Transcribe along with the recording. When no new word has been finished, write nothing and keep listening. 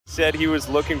Said he was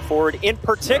looking forward in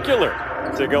particular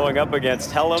to going up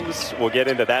against Hellems. We'll get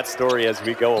into that story as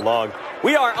we go along.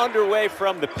 We are underway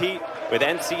from the Pete with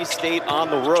NC State on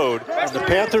the road. And the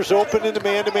Panthers open into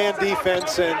man-to-man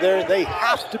defense, and they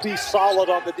have to be solid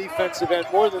on the defensive end.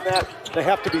 More than that, they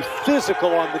have to be physical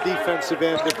on the defensive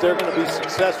end if they're going to be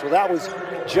successful. That was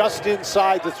just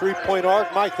inside the three-point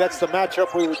arc. Mike, that's the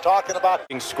matchup we were talking about.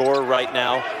 Score right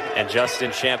now, and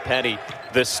Justin Champagnie,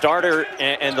 the starter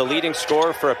and the leading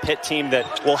scorer for a Pitt team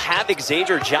that will have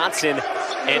Xavier Johnson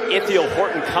and Ithiel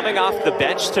Horton coming off the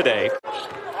bench today.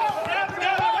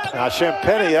 Now,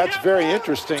 Champagnie, that's very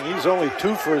interesting. He's only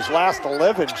 2 for his last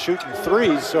 11 shooting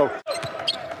threes, so.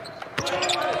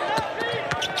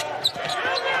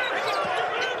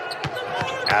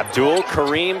 Abdul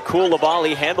Kareem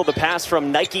Koulibaly handled the pass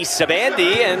from Nike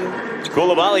Sabandi, and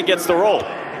Koulibaly gets the roll.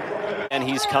 And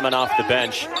he's coming off the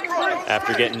bench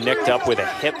after getting nicked up with a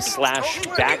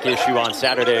hip/back issue on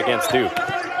Saturday against Duke.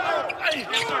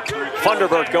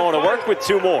 Funderburk going to work with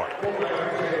 2 more.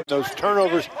 Those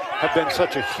turnovers have been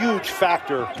such a huge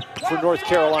factor for North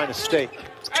Carolina State.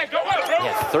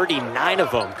 Yeah, 39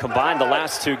 of them combined the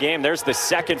last 2 games. There's the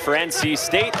second for NC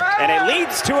State, and it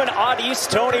leads to an odd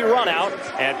East Tony run out,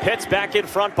 and Pitt's back in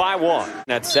front by 1.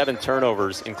 That's 7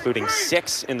 turnovers, including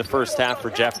 6 in the first half for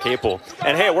Jeff Capel.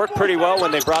 And hey, it worked pretty well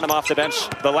when they brought him off the bench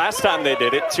the last time they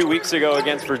did it, 2 weeks ago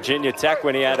against Virginia Tech,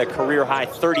 when he had a career-high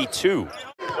 32.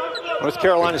 North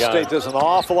Carolina State does an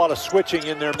awful lot of switching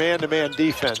in their man-to-man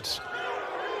defense.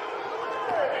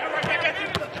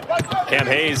 Cam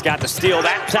Hayes got the steal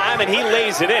that time, and he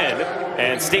lays it in,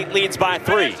 and State leads by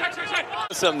 3.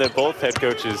 Something that both head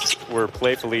coaches were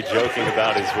playfully joking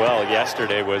about as well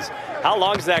yesterday was, how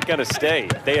long is that going to stay?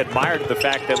 They admired the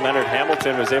fact that Leonard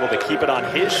Hamilton was able to keep it on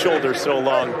his shoulder so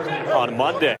long on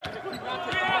Monday.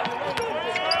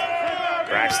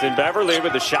 Braxton Beverly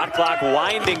with the shot clock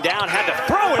winding down, had to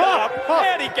throw it up,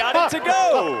 and he got it to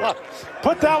go.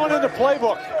 Put that one in the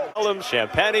playbook.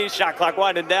 Champagnie, shot clock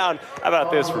winding down. How about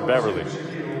this for Beverly?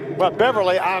 Well,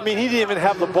 Beverly, I mean, he didn't even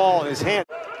have the ball in his hand.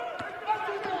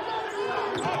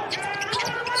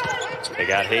 They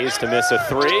got Hayes to miss a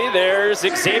 3. There's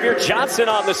Xavier Johnson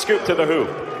on the scoop to the hoop.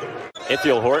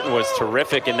 Ithiel Horton was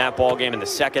terrific in that ball game in the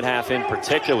second half in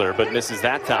particular, but misses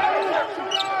that time.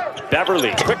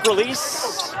 Beverly, quick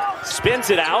release,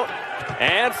 spins it out,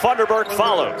 and Funderburk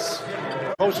follows.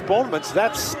 Postponements,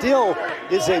 that still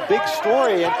is a big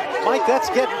story, and Mike, that's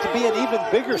getting to be an even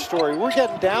bigger story. We're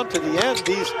getting down to the end.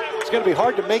 It's going to be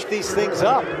hard to make these things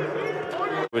up.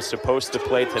 Was supposed to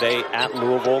play today at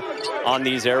Louisville on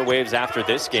these airwaves after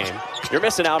this game. You're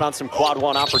missing out on some quad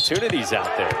 1 opportunities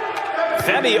out there.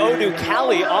 Femi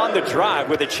Odukali on the drive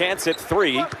with a chance at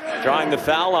 3, drawing the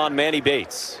foul on Manny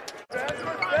Bates.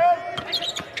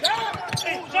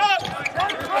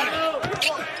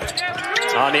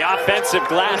 On the offensive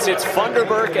glass, it's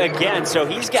Funderburk again. So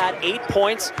he's got 8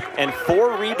 points and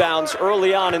 4 rebounds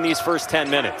early on in these first 10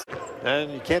 minutes.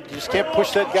 And you just can't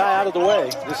push that guy out of the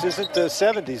way. This isn't the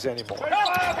 70s anymore.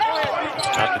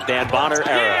 Not the Dan Bonner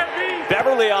era.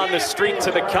 Beverly on the streak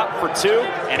to the cup for 2,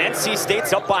 and NC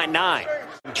State's up by 9.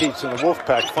 Keats in the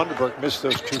Wolfpack, Funderburk missed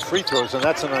those 2 free throws, and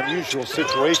that's an unusual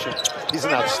situation. He's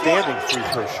an outstanding free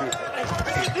throw shooter.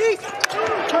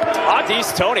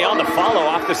 East Tony on the follow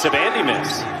off the Sabandi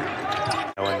miss.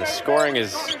 And the scoring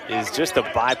is just a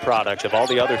byproduct of all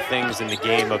the other things in the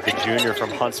game of the junior from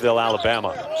Huntsville,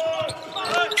 Alabama.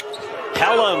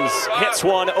 Hellems hits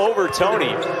one over Tony,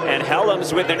 and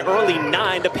Hellems with an early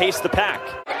 9 to pace the pack.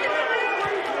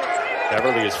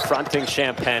 Beverly is fronting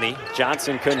Champagnie.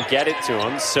 Johnson couldn't get it to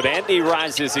him. Sabandi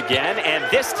rises again, and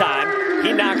this time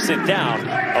he knocks it down.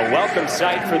 A welcome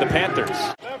sight for the Panthers.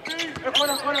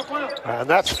 And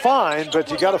that's fine, but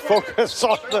you got to focus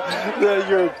on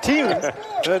your team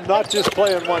and not just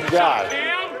playing one guy.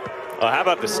 Well, how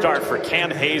about the start for Cam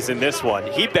Hayes in this one?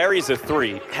 He buries a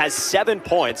 3, has 7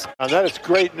 points. And that is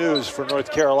great news for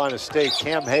North Carolina State.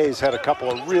 Cam Hayes had a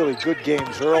couple of really good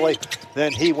games early.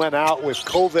 Then he went out with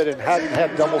COVID and hadn't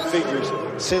had double figures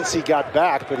since he got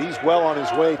back, but he's well on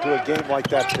his way to a game like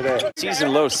that today.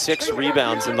 Season low 6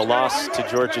 rebounds in the loss to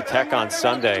Georgia Tech on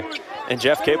Sunday. And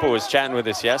Jeff Capel was chatting with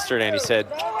us yesterday, and he said,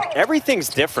 everything's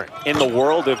different in the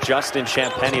world of Justin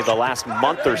Champagnie the last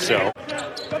month or so.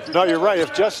 No, you're right.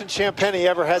 If Justin Champagnie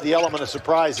ever had the element of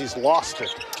surprise, he's lost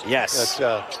it. Yes.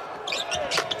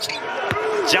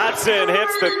 Johnson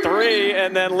hits the 3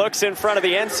 and then looks in front of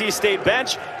the NC State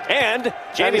bench, and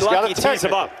Jamie Lucky tees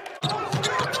him up.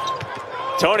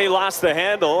 Tony lost the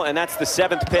handle, and that's the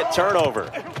 7th Pitt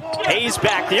turnover. Hayes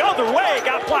back the other way,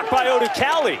 got blocked by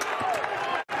Odukali.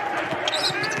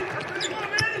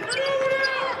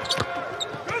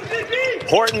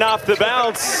 Horton off the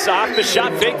bounce, off the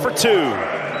shot fake for two.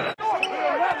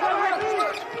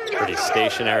 Pretty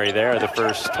stationary there the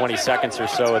first 20 seconds or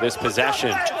so of this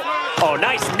possession. Oh,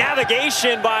 nice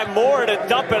navigation by Moore to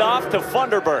dump it off to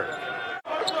Funderburk.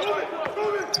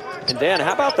 And Dan,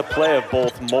 how about the play of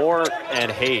both Moore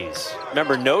and Hayes?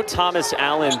 Remember, no Thomas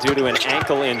Allen due to an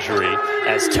ankle injury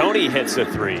as Tony hits a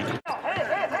three.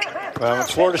 Well, when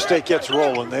Florida State gets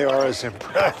rolling, they are a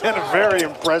very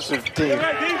impressive team.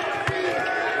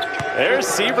 There's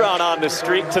Sebron on the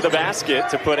streak to the basket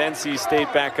to put NC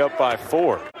State back up by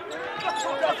 4.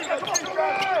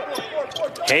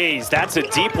 Hayes, that's a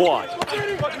deep one.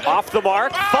 Off the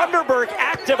mark, Funderburk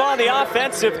active on the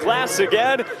offensive glass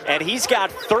again, and he's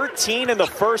got 13 in the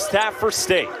first half for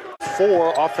State.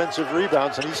 4 offensive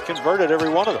rebounds, and he's converted every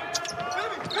one of them.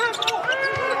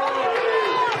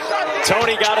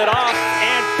 Tony got it off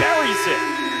and buries it.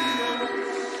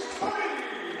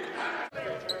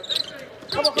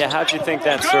 Yeah, how'd you think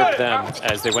that served them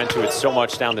as they went to it so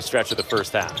much down the stretch of the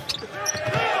first half?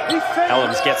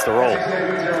 Hellems gets the roll.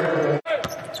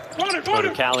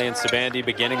 Odukali and Sabandi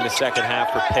beginning the second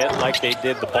half for Pitt like they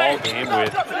did the ball game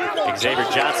with Xavier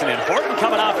Johnson and Horton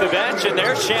coming off the bench, and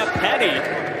there's Champagnie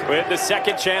with the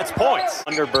second chance points.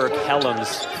 Funderburk,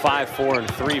 Hellems 5, 4, and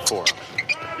 3 for him.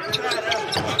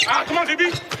 Come on,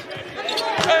 DB.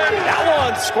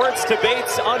 That one squirts to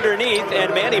Bates underneath,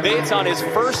 and Manny Bates on his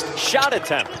first shot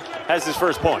attempt has his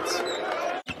first points.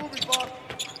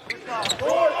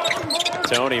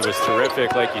 Tony was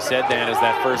terrific, like you said, Dan, as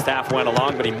that first half went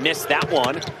along, but he missed that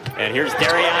one. And here's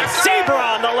Darian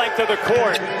Sebron, the length of the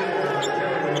court.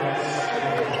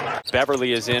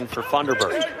 Beverly is in for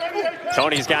Funderburk.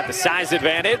 Tony's got the size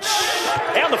advantage,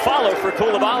 and the follow for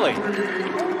Coulibaly.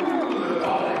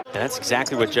 And that's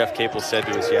exactly what Jeff Capel said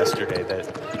to us yesterday,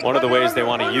 that one of the ways they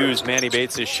want to use Manny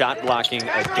Bates' shot blocking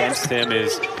against him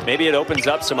is maybe it opens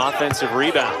up some offensive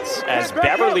rebounds as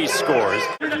Beverly scores.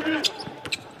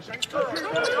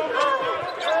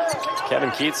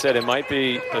 Kevin Keats said it might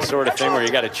be the sort of thing where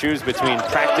you got to choose between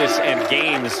practice and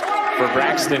games for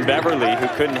Braxton Beverly, who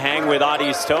couldn't hang with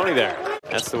Audie's Tony there.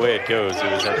 That's the way it goes.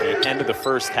 It was at the end of the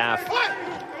first half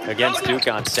against Duke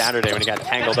on Saturday when he got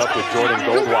tangled up with Jordan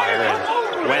Goldwire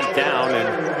and went down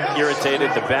and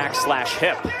irritated the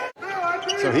back/hip.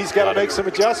 So he's got to make some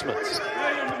adjustments.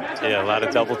 Yeah, a lot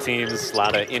of double teams, a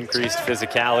lot of increased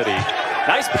physicality.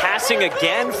 Nice passing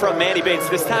again from Manny Bates,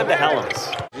 this time to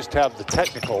Hellems. Just have the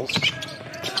technicals.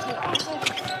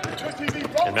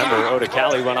 Remember,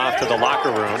 Odukali went off to the locker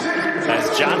room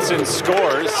as Johnson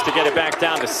scores to get it back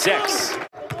down to 6.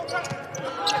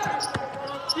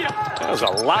 That was a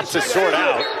lot to sort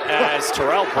out as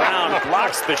Terrell Brown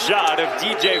blocks the shot of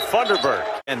DJ Funderburk.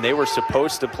 And they were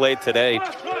supposed to play today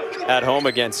at home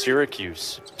against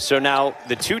Syracuse. So now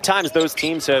the 2 times those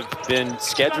teams have been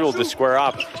scheduled to square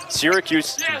up,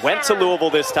 Syracuse went to Louisville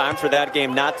this time for that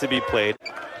game not to be played.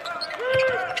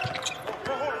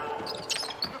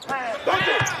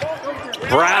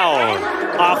 Brown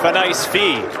off a nice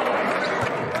feed.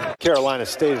 Carolina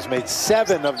State has made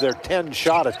 7 of their 10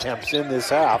 shot attempts in this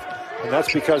half, and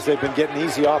that's because they've been getting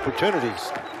easy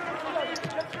opportunities.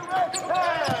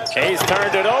 Hayes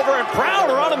turned it over, and Brown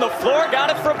running the floor, got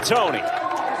it from Tony.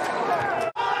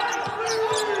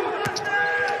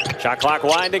 Shot clock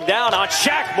winding down on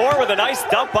Shaq Moore with a nice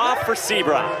dump off for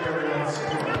Sebron.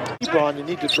 Sebron, you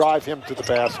need to drive him to the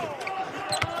basket.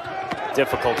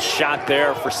 Difficult shot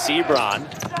there for Sebron.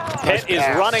 Pitt is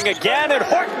running again, and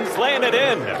Horton's laying it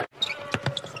in.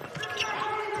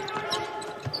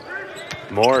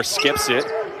 Moore skips it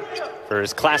for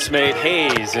his classmate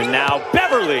Hayes, and now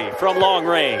Beverly from long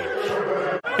range.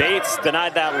 Bates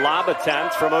denied that lob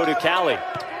attempt from Odukali.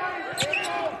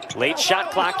 Late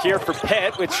shot clock here for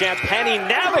Pitt with Champagnie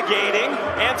navigating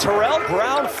and Terrell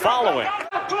Brown following.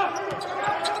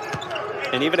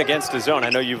 And even against the zone, I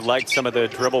know you've liked some of the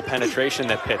dribble penetration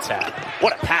that Pitt's had.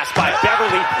 What a pass by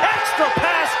Beverly. Extra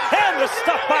pass and the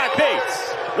stuff by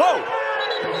Bates. Whoa.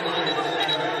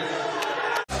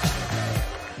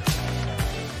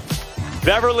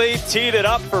 Beverly teed it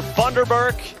up for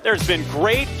Funderburk. There's been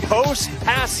great post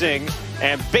passing,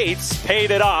 and Bates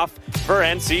paid it off for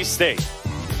NC State.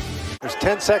 There's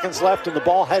 10 seconds left, and the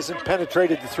ball hasn't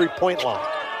penetrated the three-point line.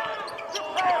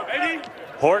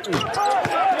 Horton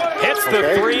hits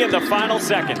the 3 in the final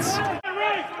seconds.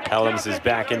 Hellems is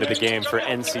back into the game for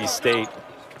NC State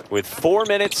with 4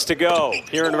 minutes to go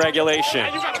here in regulation.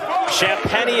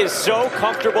 Champagnie is so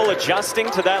comfortable adjusting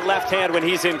to that left hand when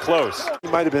he's in close. He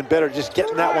might have been better just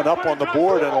getting that one up on the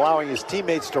board and allowing his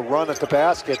teammates to run at the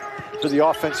basket for the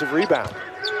offensive rebound.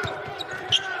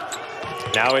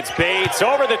 Now it's Bates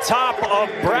over the top of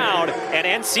Brown,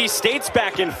 and NC State's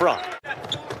back in front.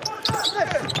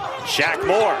 Shaq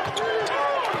Moore.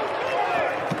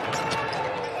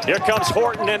 Here comes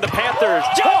Horton and the Panthers.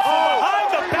 Just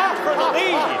behind the back for the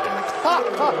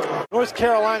lead. North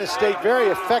Carolina State very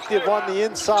effective on the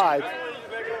inside.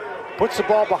 Puts the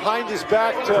ball behind his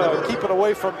back to keep it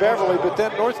away from Beverly, but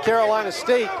then North Carolina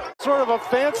State, sort of a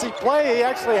fancy play, he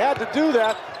actually had to do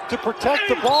that to protect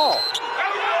the ball.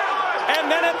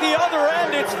 And then at the other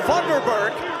end, it's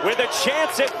Funderburk with a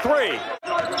chance at 3.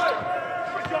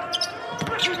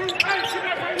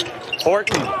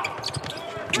 Horton.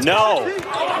 No.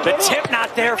 The tip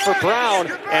not there for Brown,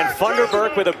 and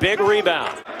Funderburk with a big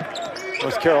rebound.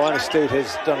 North Carolina State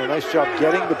has done a nice job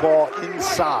getting the ball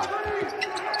inside.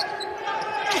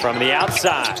 From the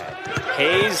outside.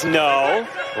 Hayes, no.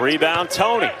 Rebound,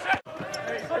 Tony.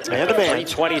 Man-to-man.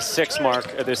 3:26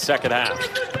 mark of this second half.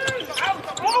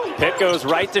 Pitt goes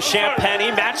right to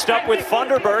Champagnie, matched up with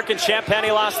Funderburk, and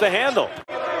Champagnie lost the handle.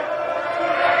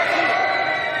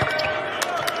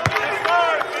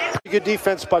 Good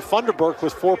defense by Funderburk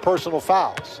with 4 personal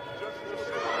fouls.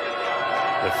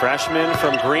 The freshman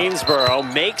from Greensboro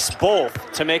makes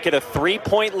both to make it a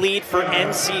 3-point lead for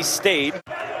NC State.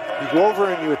 You go over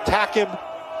and you attack him.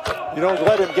 You don't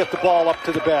let him get the ball up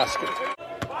to the basket.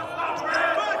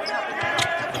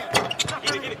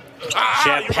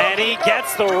 Champagnie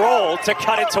gets the roll to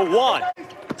cut it to 1.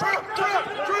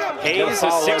 Hayes,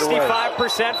 a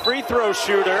 65% free throw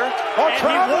shooter, and he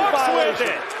walks with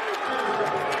it.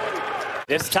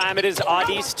 This time it is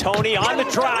Audis Tony on the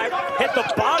drive, hit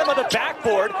the bottom of the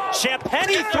backboard.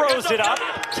 Champagnie throws it up,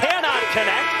 cannot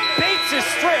connect. Bates is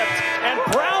stripped, and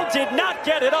Brown did not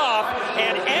get it off,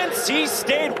 and NC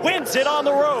State wins it on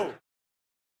the road.